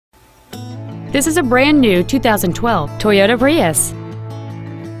This is a brand new 2012 Toyota Prius.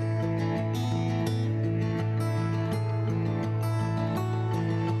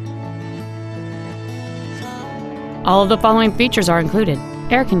 All of the following features are included: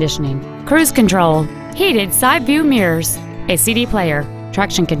 air conditioning, cruise control, heated side view mirrors, a CD player,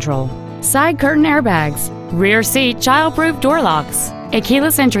 traction control, side curtain airbags, rear seat child-proof door locks, a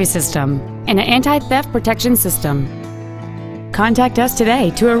keyless entry system, and an anti-theft protection system. Contact us today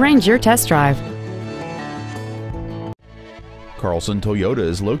to arrange your test drive. Carlson Toyota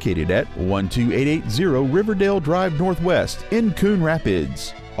is located at 12880 Riverdale Drive Northwest in Coon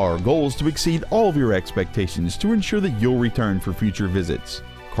Rapids. Our goal is to exceed all of your expectations to ensure that you'll return for future visits.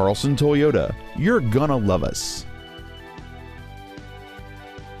 Carlson Toyota, you're gonna love us.